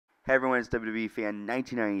Hey everyone, it's WWE Fan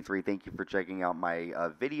 1993. Thank you for checking out my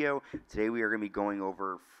video. Today we are going to be going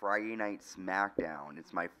over Friday Night SmackDown.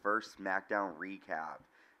 It's my first SmackDown recap.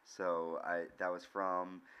 That was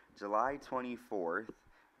from July 24th,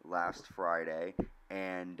 last Friday,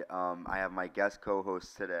 and I have my guest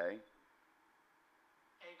co-host today.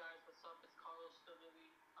 Hey guys, what's up? It's Carlos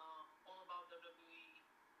WWE. All about WWE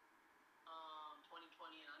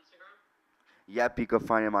 2020 on Instagram. Yep, you can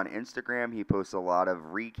find him on Instagram. He posts a lot of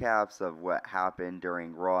recaps of what happened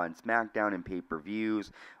during Raw and SmackDown and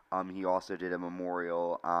pay-per-views. He also did a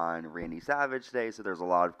memorial on Randy Savage Day, so there's a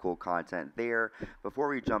lot of cool content there. Before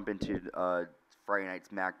we jump into Friday Night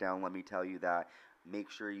SmackDown, let me tell you that make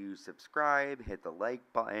sure you subscribe, hit the like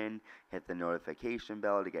button, hit the notification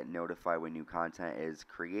bell to get notified when new content is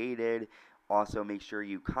created. Also, make sure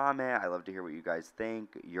you comment. I love to hear what you guys think,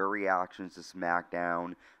 your reactions to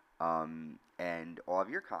SmackDown, and all of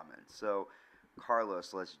your comments. So,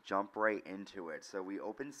 Carlos, let's jump right into it. So, we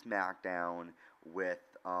opened SmackDown with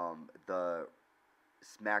the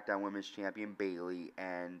SmackDown Women's Champion Bayley,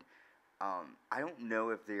 and I don't know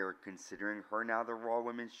if they are considering her now the Raw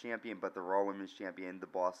Women's Champion, but the Raw Women's Champion, the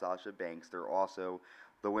boss Sasha Banks, they're also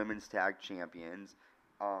the Women's Tag Champions.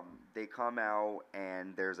 They come out,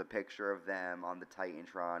 and there's a picture of them on the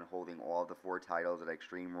Titantron holding all the 4 titles at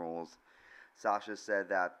Extreme Rules. Sasha said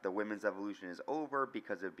that the women's evolution is over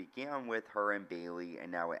because it began with her and Bayley,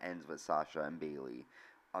 and now it ends with Sasha and Bayley.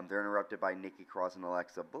 They're interrupted by Nikki Cross and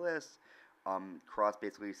Alexa Bliss. Cross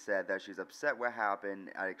basically said that she's upset what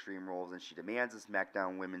happened at Extreme Rules, and she demands a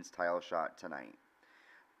SmackDown women's title shot tonight.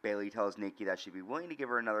 Bayley tells Nikki that she'd be willing to give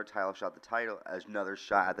her another shot at the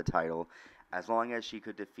title, as long as she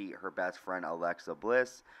could defeat her best friend Alexa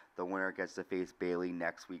Bliss. The winner gets to face Bayley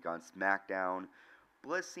next week on SmackDown.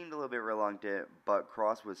 Bliss seemed a little bit reluctant, but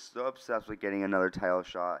Cross was so obsessed with getting another title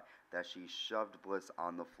shot that she shoved Bliss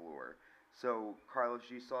on the floor. So, Carlos,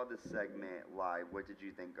 you saw this segment live. What did you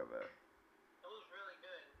think of it? It was really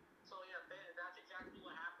good. So yeah, that's exactly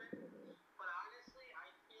what happened. But honestly, I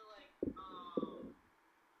feel like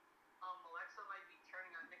Alexa might be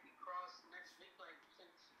turning on Nikki Cross next week. Since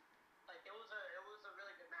it was a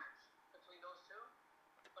really good match between those two.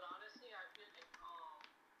 But honestly, I feel like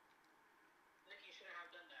Nikki shouldn't have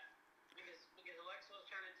done that because Alexa was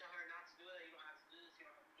trying to tell her not to do it. You don't have to do this. You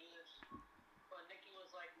don't have to do this. But Nikki was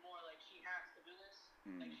more like she has to do this.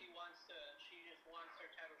 Like she just wants her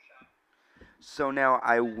title shot. So now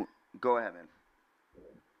go ahead, man.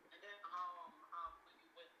 And then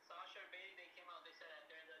with Sasha and Bayley, they came out. They said that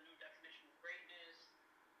they're the new definition of greatness,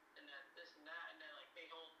 and that this and that, and then they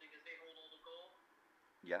hold all the gold.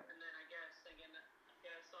 Yeah. And then I guess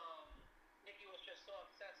Nikki was just so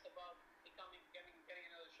obsessed about getting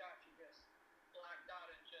another shot. She just blacked out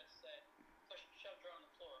and just shoved her on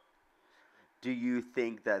the floor. Do you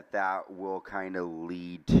think that will kind of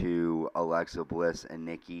lead to Alexa Bliss and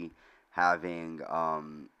Nikki having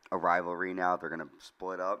a rivalry now? They're going to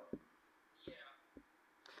split up? Yeah.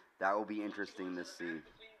 That will be interesting to see.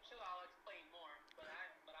 Between the two, I'll explain more, but I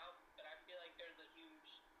feel like there's a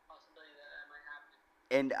huge possibility that might happen.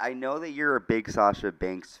 And I know that you're a big Sasha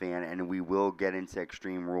Banks fan, and we will get into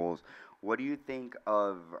Extreme Rules. What do you think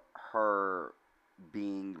of her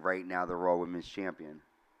being right now the Raw Women's Champion?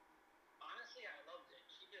 Honestly, I loved it.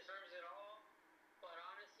 She deserves it all. But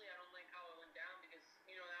honestly, I don't like how it went down because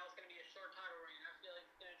that was gonna be a short title reign. I feel like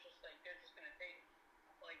they're just gonna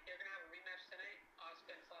they're gonna have a rematch tonight,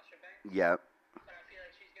 Asuka and Sasha Banks. Yep. But I feel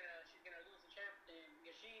like she's gonna lose the champion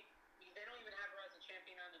because they don't even have her as a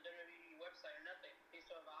champion on the WWE website or nothing. They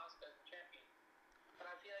still have Asuka as the champion. But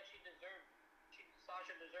I feel like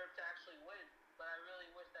Sasha deserved to actually win. But I really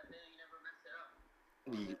wish that Bayley never messed it up.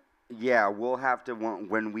 Yeah, we'll have to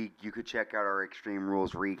you could check out our Extreme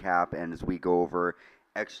Rules recap and as we go over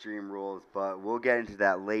Extreme Rules, but we'll get into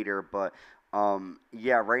that later. But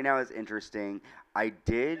yeah, right now it's interesting. I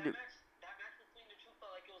did. That match between the two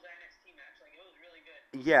felt like it was an NXT match. Like it was really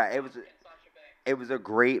good. Yeah, it Sasha was a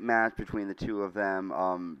great match between the two of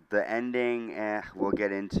them. The ending, we'll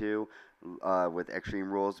get into with Extreme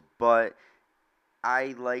Rules, but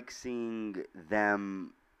I like seeing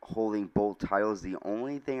them holding both titles. The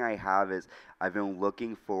only thing I have is I've been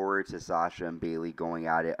looking forward to Sasha and Bayley going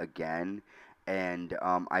at it again, and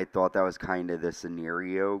I thought that was kind of the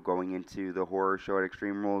scenario going into the horror show at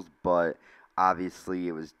Extreme Rules, but obviously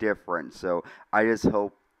it was different. So I just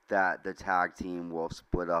hope that the tag team will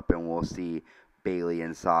split up and we'll see Bayley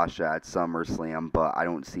and Sasha at SummerSlam, but I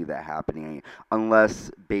don't see that happening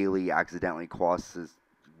unless Bayley accidentally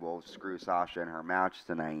will screw Sasha in her match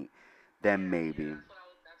tonight. Then maybe. Yeah,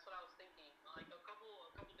 that's what I was thinking. Like a couple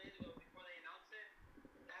days ago before they announced it,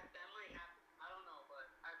 that might happen. I don't know, but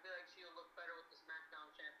I feel like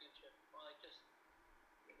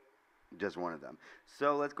Just one of them.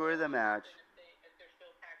 So let's go to the match. If they're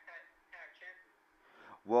still tag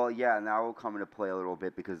champions. Well, yeah, and that will come into play a little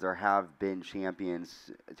bit because there have been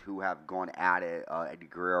champions who have gone at it. Eddie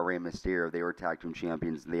Guerrero, Rey Mysterio, they were tag team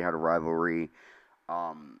champions. And they had a rivalry.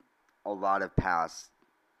 Um, a lot of past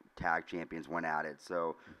tag champions went at it.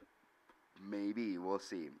 So maybe we'll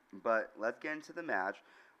see. But let's get into the match.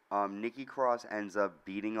 Nikki Cross ends up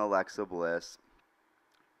beating Alexa Bliss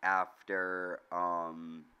after.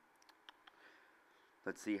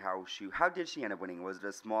 Let's see how did she end up winning? Was it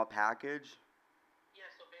a small package? Yeah,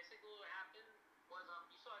 so basically what happened was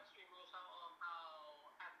you saw Extreme Rules how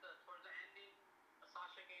at the towards the ending,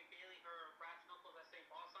 Sasha gave Bayley her brass knuckles that say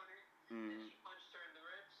boss on it, and she punched her in the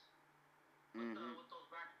ribs with those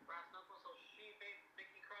brass knuckles. So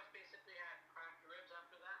Nikki Cross basically had cracked ribs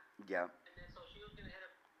after that. Yeah. And then so she was gonna hit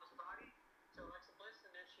a body to Alexa Bliss,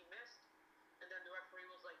 and then she missed. And then the referee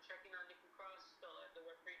was like checking on Nikki Cross. So the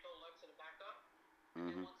referee told Alexa to back up. And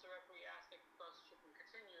then once the referee asked Nikki Cross if she can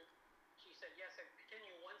continue, she said yes, I can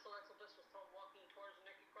continue. Once Alexa Bliss was walking towards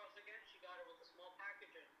Nikki Cross again, she got her with a small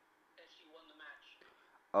package and she won the match.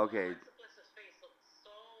 Okay. Alexa Bliss's face looked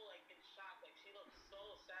so like in shock, like she looked so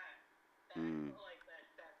sad that I felt like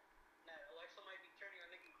that Alexa might be turning on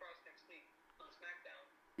Nikki Cross next week on SmackDown.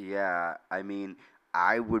 Yeah, I mean,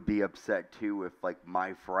 I would be upset too if like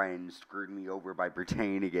my friend screwed me over by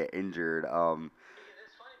pretending to get injured. Because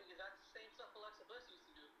it's funny because that's the same stuff Alexa Bliss used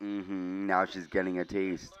to do. Now she's getting a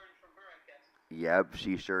taste. Learned from her, I guess. Yep,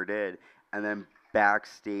 she sure did. And then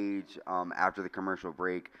backstage, after the commercial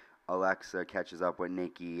break, Alexa catches up with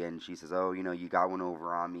Nikki and she says, "Oh, you got one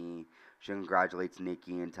over on me." She congratulates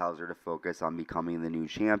Nikki and tells her to focus on becoming the new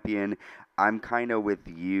champion. I'm kind of with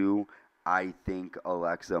you. I think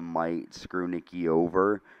Alexa might screw Nikki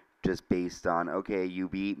over just based on, okay, you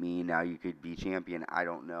beat me, now you could be champion. I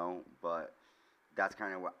don't know, but that's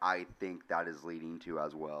kind of what I think that is leading to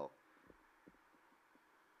as well.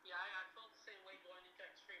 Yeah, I felt the same way going into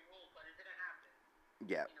Extreme Rules, but it didn't happen.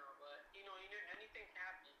 Yeah. But anything can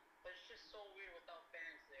happen. But it's just so weird without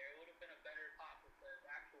fans there. It would have been a better pop if the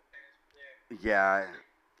actual fans were there. Yeah,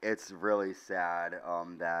 it's really sad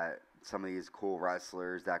that some of these cool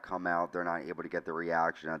wrestlers that come out, they're not able to get the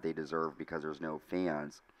reaction that they deserve because there's no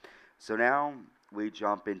fans. So now we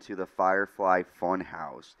jump into the Firefly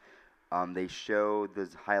Funhouse. They show the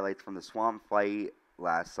highlights from the Swamp fight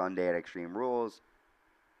last Sunday at Extreme Rules.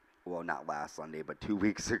 Well, not last Sunday, but 2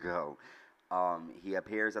 weeks ago. He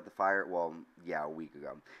appears at the a week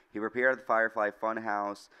ago. He appeared at the Firefly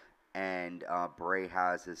Funhouse, and Bray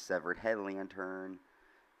has his severed head lantern.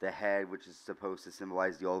 The head, which is supposed to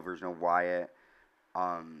symbolize the old version of Wyatt.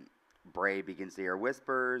 Bray begins to hear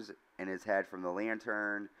whispers in his head from the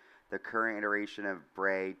lantern. The current iteration of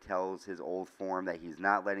Bray tells his old form that he's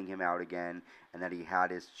not letting him out again and that he had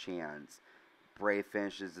his chance. Bray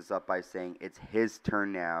finishes this up by saying it's his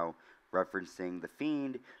turn now, referencing The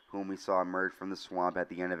Fiend, whom we saw emerge from the swamp at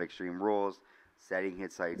the end of Extreme Rules, setting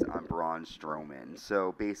his sights on Braun Strowman.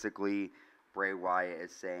 So basically, Bray Wyatt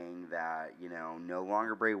is saying that, no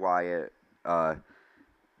longer Bray Wyatt,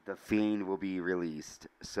 The Fiend will be released.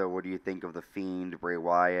 So what do you think of The Fiend, Bray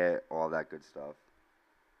Wyatt, all that good stuff?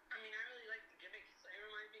 I mean, I really like the gimmick. It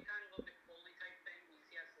reminds me kind of a Mick Foley type thing.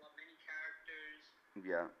 He has many characters.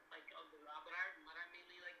 Yeah. Like of the Raw, but I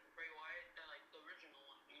mainly like the Bray Wyatt, like the original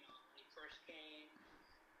one. When he first came.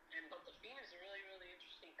 But the Fiend is a really, really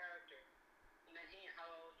interesting character. And then he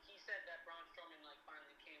said that Braun Strowman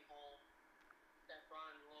finally came home. That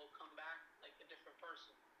Braun will come back like a different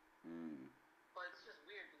person. But it's just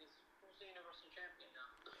weird because who's the Universal Champion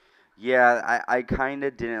now? Yeah, I kind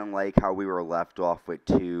of didn't like how we were left off with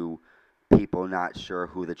two people not sure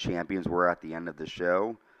who the champions were at the end of the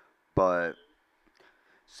show. But,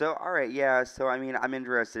 so, alright, yeah, so I mean, I'm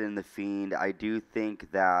interested in The Fiend. I do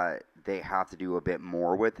think that they have to do a bit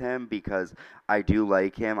more with him because I do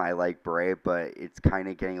like him. I like Bray, but it's kind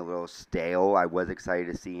of getting a little stale. I was excited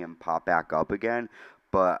to see him pop back up again,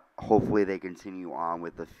 but hopefully they continue on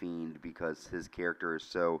with The Fiend because his character is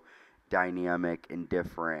so dynamic and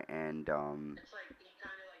different and It's like he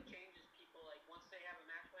kind of changes people. Like once they have a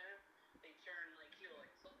match with him, they turn heel.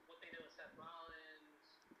 Like what they did with Seth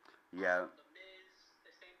Rollins. Yeah. The Miz.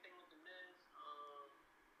 The same thing with the Miz.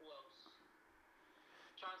 Who else?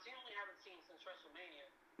 John Cena we haven't seen since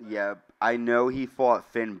WrestleMania. Yeah, I know he fought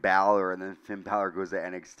Finn Balor, and then Finn Balor goes to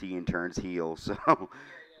NXT and turns heel. So,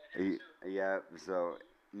 yeah. So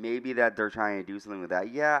maybe that they're trying to do something with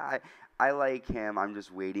that. Yeah, I like him. I'm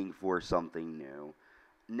just waiting for something new.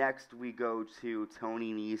 Next, we go to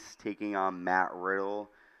Tony Nese taking on Matt Riddle.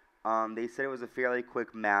 They said it was a fairly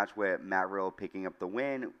quick match with Matt Riddle picking up the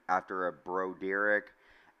win after a Bro Derek.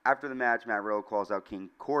 After the match, Matt Riddle calls out King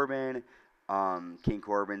Corbin. King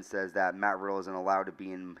Corbin says that Matt Riddle isn't allowed to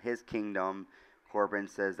be in his kingdom. Corbin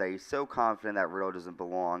says that he's so confident that Riddle doesn't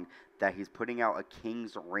belong that he's putting out a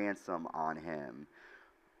king's ransom on him.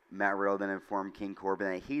 Matt Riddle then informed King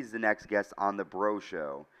Corbin that he's the next guest on the Bro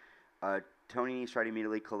Show. Tony Nese tried to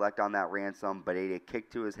immediately collect on that ransom, but ate a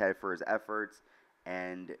kick to his head for his efforts,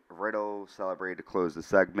 and Riddle celebrated to close the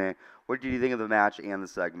segment. What did you think of the match and the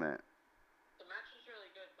segment? The match was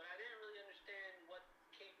really good, but I didn't really understand what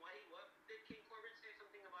did King Corbin say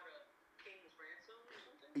something about a king's ransom or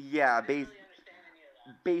something? Yeah, I didn't really understand any of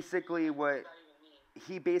that. basically What what does that even mean?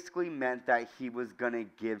 he basically meant that he was gonna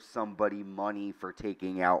give somebody money for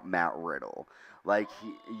taking out Matt Riddle. Like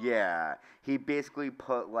he basically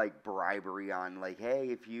put like bribery on, like, hey,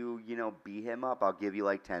 if you beat him up, I'll give you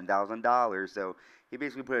like $10,000. So he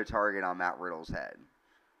basically put a target on Matt Riddle's head.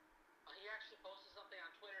 He actually posted something on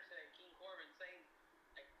Twitter today, King Corbin, saying,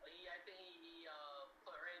 like, I think he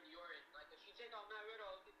put Randy Orton, like, if you take out Matt Riddle,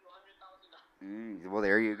 I'll give you $100,000. Well,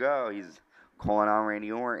 there you go. He's calling on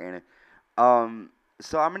Randy Orton.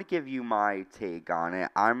 So I'm gonna give you my take on it.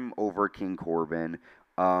 I'm over King Corbin.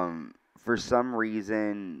 For some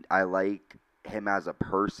reason, I like him as a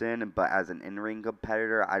person, but as an in-ring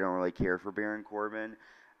competitor, I don't really care for Baron Corbin.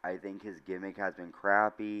 I think his gimmick has been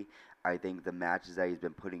crappy. I think the matches that he's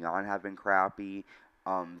been putting on have been crappy.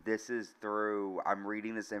 I'm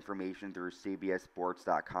reading this information through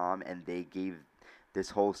CBSSports.com, and they gave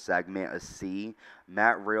this whole segment a C.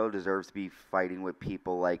 Matt Riddle deserves to be fighting with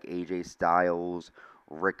people like AJ Styles,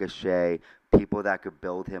 Ricochet, people that could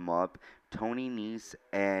build him up. Tony Nese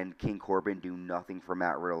and King Corbin do nothing for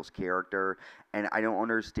Matt Riddle's character, and I don't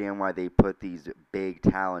understand why they put these big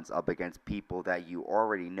talents up against people that you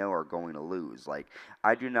already know are going to lose. Like,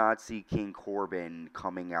 I do not see King Corbin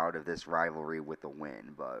coming out of this rivalry with a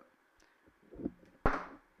win, but...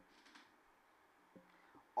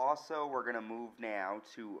 Also, we're going to move now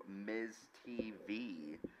to Miz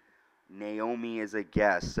TV. Naomi is a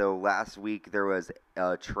guest. So last week there was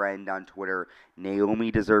a trend on Twitter,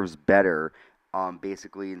 Naomi deserves better,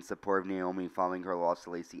 basically in support of Naomi following her loss to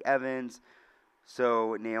Lacey Evans.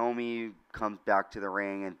 So Naomi comes back to the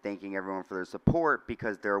ring and thanking everyone for their support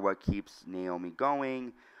because they're what keeps Naomi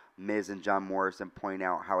going. Miz and John Morrison point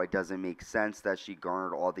out how it doesn't make sense that she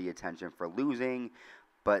garnered all the attention for losing,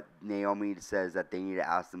 but Naomi says that they need to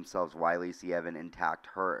ask themselves why Lacey Evans attacked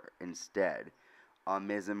her instead.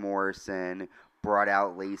 Miz and Morrison brought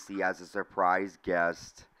out Lacey as a surprise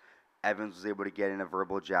guest. Evans was able to get in a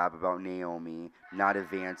verbal jab about Naomi not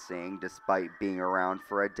advancing despite being around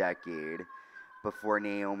for a decade before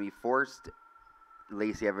Naomi forced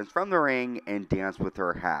Lacey Evans from the ring and danced with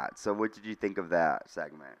her hat. So what did you think of that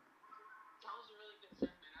segment? That was a really good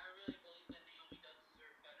segment. I really believe that Naomi does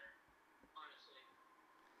deserve better, honestly.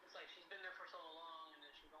 It's like she's been there for so long, and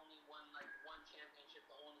then she's only won like one championship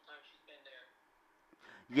the whole time she's been there.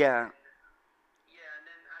 Yeah. Yeah, and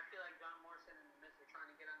then I feel like John Morrison and Miz were trying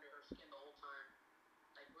to get under her skin the whole time.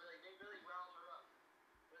 Like, really, they really riled her up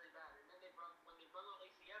really bad. And then when they brought out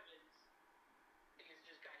Lacey Evans, things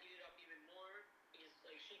just got heated up even more. Because,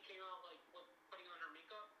 like, she came out, like, putting on her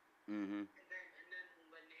makeup. Mm-hmm. And then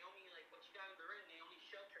when Naomi, like, when she got in the ring, Naomi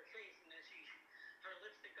shoved her face, and then her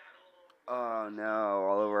lipstick got all over. Oh, no,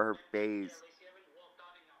 all over her face. Yeah, Lacey Evans walked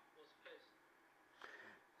out and was pissed.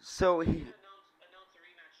 So Announced a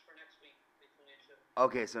rematch for next week between the two.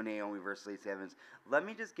 Okay, so Naomi versus Lacey Evans. Let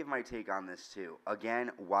me just give my take on this too.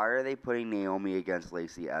 Again, why are they putting Naomi against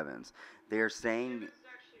Lacey Evans? They're saying... Lacey Evans is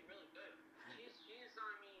actually really good. She's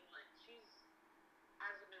I mean, like,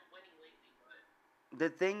 hasn't been winning lately, but... The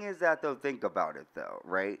thing is that, though, think about it, though,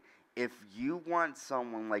 right? If you want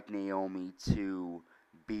someone like Naomi to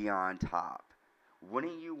be on top,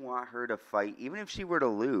 wouldn't you want her to fight, even if she were to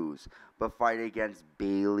lose, but fight against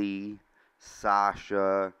Bayley,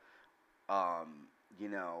 Sasha,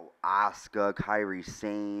 Asuka, Kairi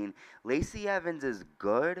Sane? Lacey Evans is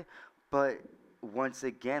good, but once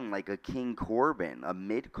again, like a King Corbin, a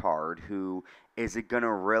mid-card who isn't going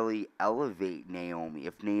to really elevate Naomi.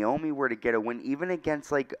 If Naomi were to get a win, even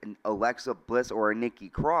against like an Alexa Bliss or a Nikki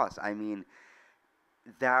Cross, I mean,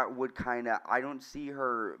 that would kind of, I don't see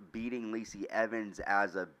her beating Lacey Evans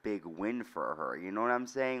as a big win for her. You know what I'm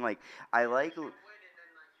saying? Like, I like...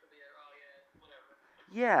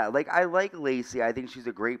 Yeah, like, I like Lacey. I think she's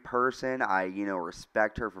a great person. I,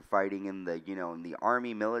 respect her for fighting in the, in the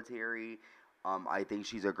army, military. I think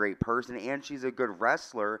she's a great person, and she's a good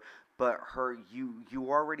wrestler. But you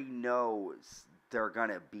already know they're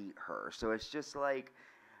gonna beat her. So it's just like,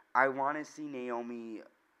 I want to see Naomi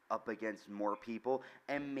up against more people.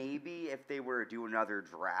 And maybe if they were to do another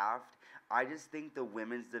draft, I just think the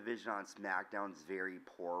women's division on SmackDown is very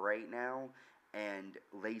poor right now. And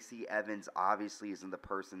Lacey Evans obviously isn't the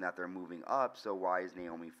person that they're moving up, so why is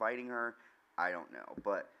Naomi fighting her? I don't know.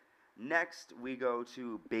 But next, we go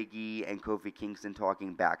to Big E and Kofi Kingston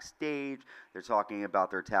talking backstage. They're talking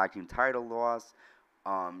about their tag team title loss.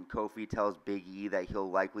 Kofi tells Big E that he'll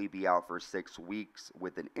likely be out for 6 weeks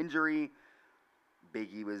with an injury.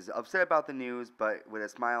 Big E was upset about the news, but with a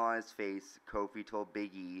smile on his face, Kofi told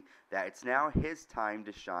Big E that it's now his time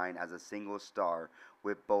to shine as a single star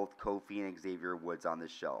with both Kofi and Xavier Woods on the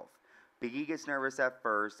shelf. Big E gets nervous at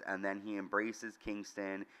first, and then he embraces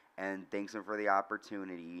Kingston and thanks him for the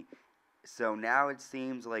opportunity. So now it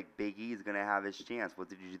seems like Big E is going to have his chance. What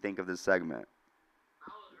did you think of this segment? I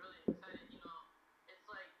was really excited. It's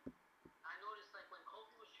like I noticed like when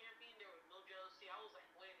Kofi was champion, there was no jealousy. I was like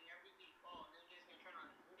waiting every week. Oh, New Day's gonna turn on.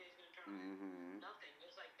 New Day's gonna turn on. Nothing. It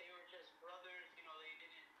was like they were just brothers.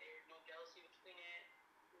 There was no jealousy between it.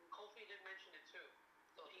 Kofi did mention it too.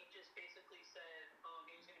 So he just basically said, oh,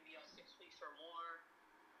 he was gonna be out 6 weeks or more,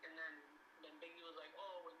 and then Big E was like,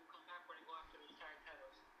 oh, when you come back, we're gonna go after those tag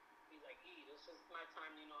titles. He's like, this is my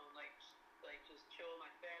time, like just chill with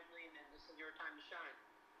my family, and then this is your time to shine.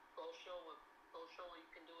 Go show what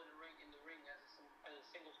you can do in the ring as a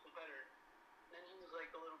singles competitor. And then he was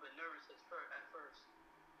like a little bit nervous at first.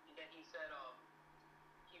 And then he said,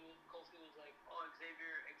 Kofi was like, oh,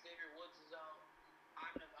 Xavier Woods is out.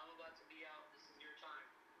 I'm about to be out. This is your time.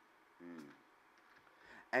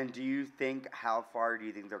 And do you think, how far do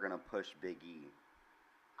you think they're going to push Big E?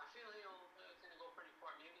 I feel it's going to go pretty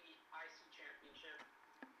far. Maybe IC championship.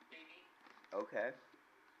 Maybe. Okay.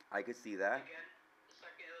 I could see that. Again,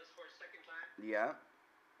 it was for a second time. Yeah.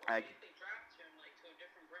 Or if they draft him to a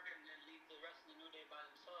different brand and leave the rest of the New Day by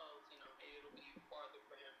themselves, maybe it'll be farther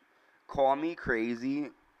for him. Call me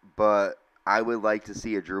crazy, but I would like to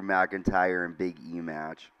see a Drew McIntyre and Big E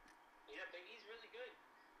match. Yeah, Big E's really good.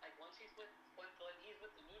 Like when he's with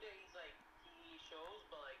the New Day, he shows,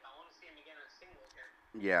 but I want to see him again as single again.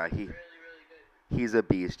 Yeah, he's really, really good. He's a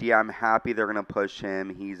beast. Yeah, I'm happy they're gonna push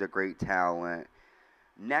him. He's a great talent.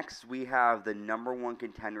 Next, we have the number 1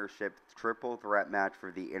 contendership triple threat match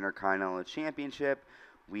for the Intercontinental Championship.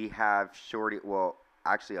 We have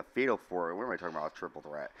actually a fatal 4. What am I talking about? A triple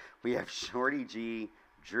threat. We have Shorty G,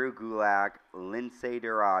 Drew Gulak, Lince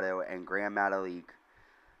Dorado, and Gran Metalik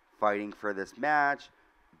fighting for this match.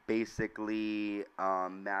 Basically,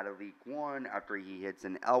 Metalik won after he hits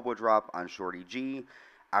an elbow drop on Shorty G.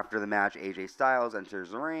 After the match, AJ Styles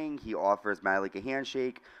enters the ring. He offers Metalik a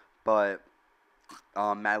handshake, but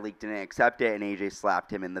Metalik didn't accept it, and AJ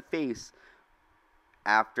slapped him in the face.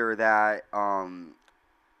 After that,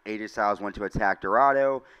 AJ Styles went to attack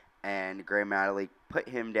Dorado, and Gran Metalik put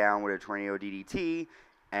him down with a tornado DDT,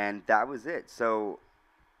 and that was it. So,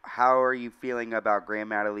 how are you feeling about Gran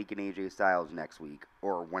Metalik and AJ Styles next week,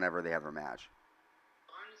 or whenever they have a match?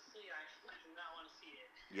 Honestly, I do not want to see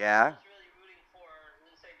it. Yeah? I was really rooting for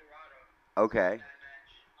Lince Dorado. Okay. In that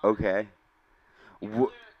match. Okay. They're a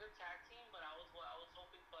good tag team, but I was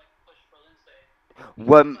hoping for a push for Lince. He's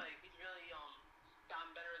really gotten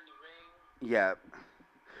better in the ring. Yeah.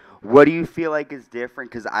 What do you feel like is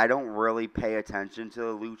different? Because I don't really pay attention to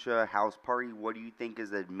the Lucha House Party. What do you think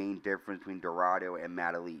is the main difference between Dorado and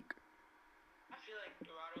Metalik? I feel like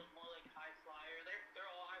Dorado's more like high flyer. They're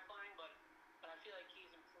all high flying, but I feel like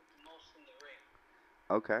he's improved the most in the ring.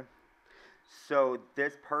 Okay. So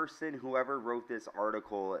this person, whoever wrote this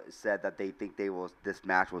article, said that they think this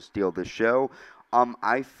match will steal the show.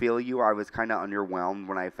 I feel you. I was kind of underwhelmed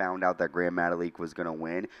when I found out that Gran Metalik was going to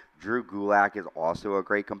win. Drew Gulak is also a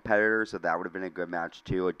great competitor, so that would have been a good match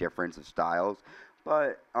too, a difference of styles.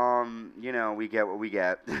 But, we get what we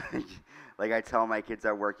get. Like I tell my kids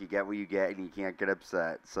at work, you get what you get, and you can't get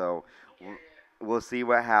upset. So we'll see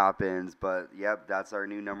what happens. But, yep, that's our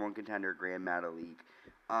new number 1 contender, Gran Metalik.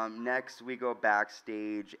 Next, we go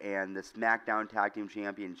backstage, and the SmackDown Tag Team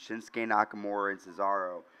Champions Shinsuke Nakamura and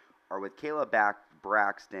Cesaro are with Kayla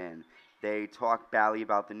Braxton. They talk badly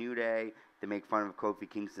about the New Day. They make fun of Kofi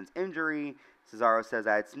Kingston's injury. Cesaro says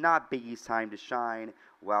that it's not Big E's time to shine,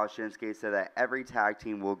 while Shinsuke said that every tag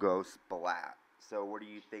team will go splat. So what do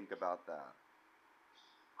you think about that?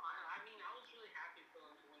 I was really happy for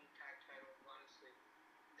them to win tag titles, honestly.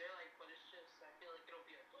 They're but it's just, I feel like it'll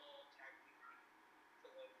be a dull tag team run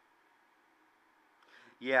for them.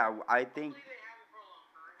 Yeah, I think Hopefully they have it for a long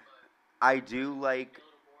time, but I do like.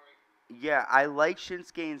 Yeah, I like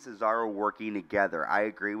Shinsuke and Cesaro working together. I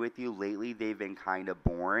agree with you. Lately, they've been kind of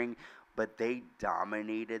boring. but they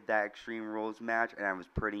dominated that Extreme Rules match, and I was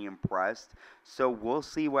pretty impressed. So we'll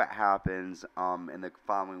see what happens in the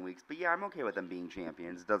following weeks. But yeah, I'm okay with them being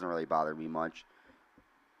champions. It doesn't really bother me much.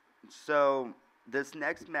 So this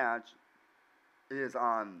next match is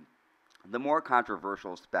on the more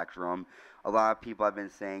controversial spectrum. A lot of people have been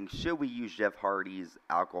saying, should we use Jeff Hardy's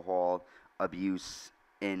alcohol abuse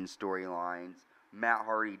in storylines? Matt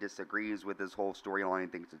Hardy disagrees with this whole storyline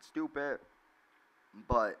and thinks it's stupid.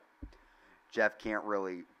 But Jeff can't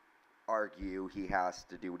really argue. He has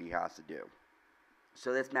to do what he has to do.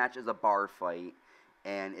 So this match is a bar fight,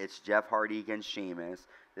 and it's Jeff Hardy against Sheamus.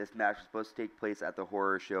 This match was supposed to take place at the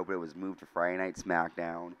horror show, but it was moved to Friday Night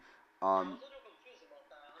SmackDown.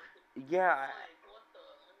 Yeah,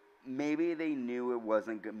 maybe they knew it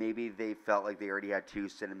wasn't good. Maybe they felt like they already had 2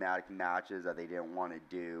 cinematic matches that they didn't want to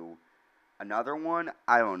do another one.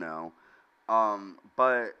 I don't know.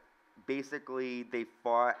 But basically, they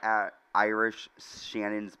fought at Irish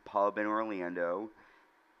Shannon's Pub in Orlando,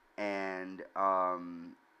 and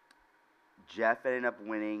Jeff ended up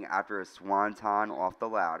winning after a swanton off the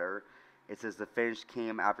ladder. It says the finish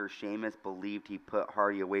came after Sheamus believed he put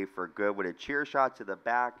Hardy away for good with a chair shot to the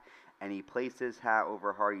back, and he placed his hat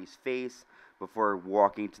over Hardy's face before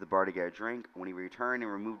walking to the bar to get a drink. When he returned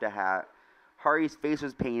and removed the hat, Hardy's face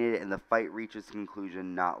was painted, and the fight reached its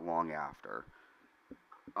conclusion not long after.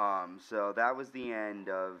 So that was the end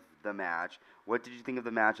of the match. What did you think of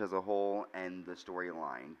the match as a whole and the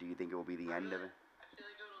storyline? Do you think it will be the end of it? I feel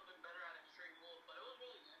like it would have been better at Extreme Rules, but it was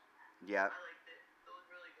really good. Yeah. I liked it. It was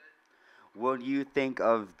really good. What do you think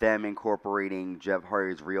of them incorporating Jeff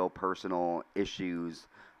Hardy's real personal issues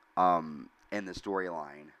in the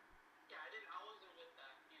storyline? Yeah, I wasn't with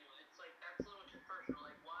that. You know, it's like that's a little too personal.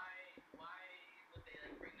 Like, why would they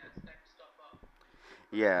like bring that stuff up?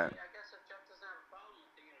 Yeah. I guess if Jeff doesn't have a problem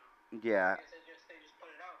with it, you know. Yeah. I guess they just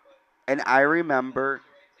put it out, but. And I remember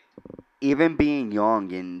even being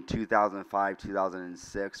young in 2005,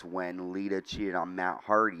 2006, when Lita cheated on Matt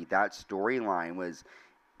Hardy, that storyline was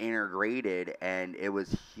integrated and it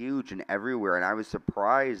was huge and everywhere. And I was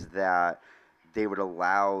surprised that they would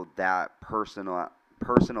allow that personal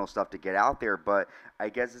stuff to get out there. But I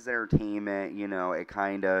guess it's entertainment. You know, it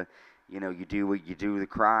kind of, you know, you do what you do the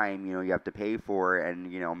crime. You know, you have to pay for it,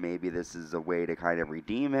 and you know maybe this is a way to kind of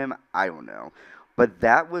redeem him. I don't know. But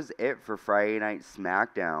that was it for Friday Night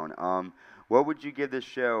SmackDown. What would you give this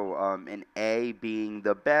show? An A being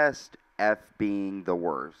the best, F being the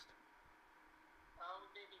worst. I would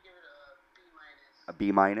maybe give it a B minus. A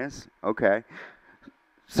B minus? Okay.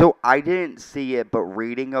 So I didn't see it, but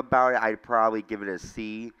reading about it, I'd probably give it a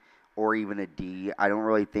C or even a D. I don't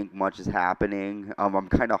really think much is happening. I'm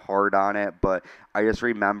kind of hard on it, but I just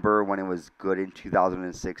remember when it was good in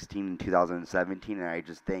 2016 and 2017, and I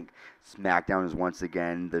just think SmackDown is once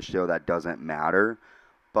again the show that doesn't matter.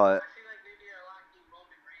 But I feel like maybe they're lacking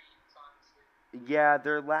Roman Reigns, honestly. yeah,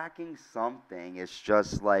 they're lacking something. It's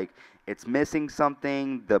just like it's missing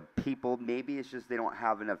something. The people, maybe it's just they don't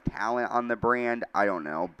have enough talent on the brand. I don't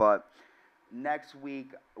know. But next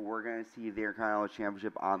week, we're going to see the Intercontinental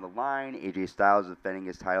Championship on the line. AJ Styles defending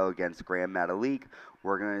his title against Gran Metalik.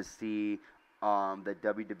 We're going to see the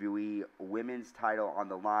WWE Women's title on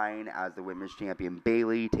the line as the Women's Champion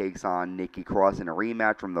Bayley takes on Nikki Cross in a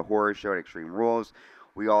rematch from the Horror Show at Extreme Rules.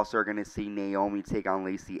 We also are going to see Naomi take on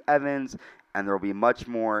Lacey Evans, and there will be much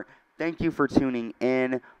more. Thank you for tuning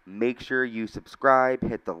in. Make sure you subscribe,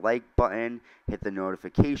 hit the like button, hit the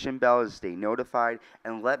notification bell to stay notified,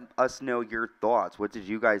 and let us know your thoughts. What did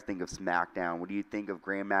you guys think of SmackDown? What do you think of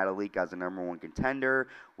Gran Metalik as the #1 contender?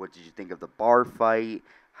 What did you think of the bar fight?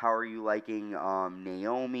 How are you liking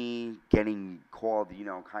Naomi getting called, you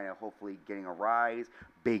know, kind of hopefully getting a rise?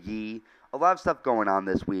 Big E. A lot of stuff going on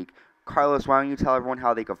this week. Carlos, why don't you tell everyone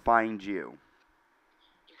how they can find you?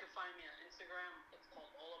 You can find me on Instagram. It's called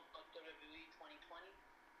All Up WWE 2020.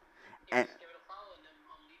 And Just give it a follow, and then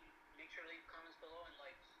make sure to leave comments below and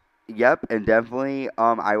likes. yep, and definitely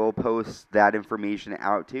I will post that information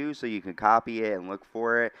out too, so you can copy it and look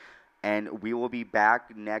for it. And we will be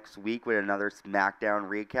back next week with another SmackDown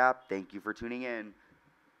recap. Thank you for tuning in.